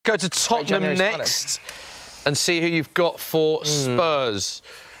Go to Tottenham next and see who you've got for Spurs.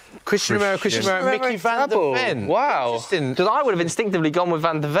 Christian Romero, Mickey van der Ven. Wow. Because I would have instinctively gone with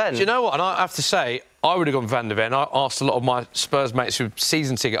Van der Ven. Do you know what? And I have to say, I would have gone Van der Ven. I asked a lot of my Spurs mates who are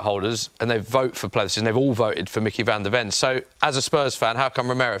season ticket holders, and they vote for players, and they've all voted for Mickey van der Ven. So, as a Spurs fan, how come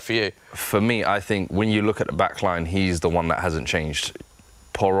Romero for you? For me, I think when you look at the back line, he's the one that hasn't changed.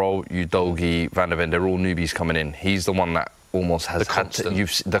 Porro, Udogie, Van der Ven, they're all newbies coming in. He's the one that almost has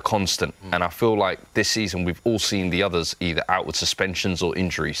the constant. And I feel like this season we've all seen the others either out with suspensions or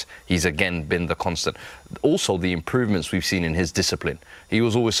injuries. He's again been the constant. Also, the improvements we've seen in his discipline. He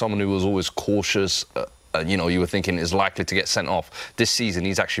was always someone who was always cautious. You know, you were thinking is likely to get sent off. This season,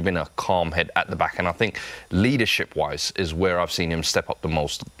 he's actually been a calm head at the back, and I think leadership-wise is where I've seen him step up the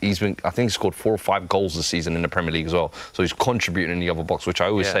most. I think he scored 4 or 5 goals this season in the Premier League as well. So he's contributing in the other box, which I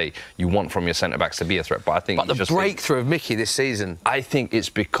always say you want from your centre-backs to be a threat. But I think the breakthrough of Mickey this season, I think it's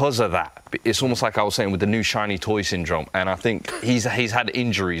because of that. It's almost like I was saying with the new shiny toy syndrome, and I think he's had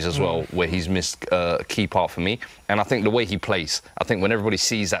injuries as well where he's missed a key part for me. And I think the way he plays, I think when everybody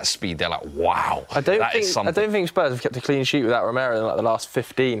sees that speed, they're like, wow. I don't think Spurs have kept a clean sheet without Romero in like the last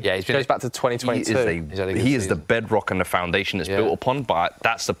 15. Yeah, he goes back to 2022. He is the bedrock and the foundation it's built upon, but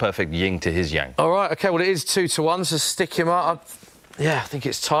that's the perfect yin to his yang. All right, OK, well, it is 2-1, so stick him up. Yeah, I think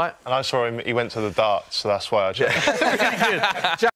it's tight. And I saw him, he went to the darts, so that's why I checked. Really good.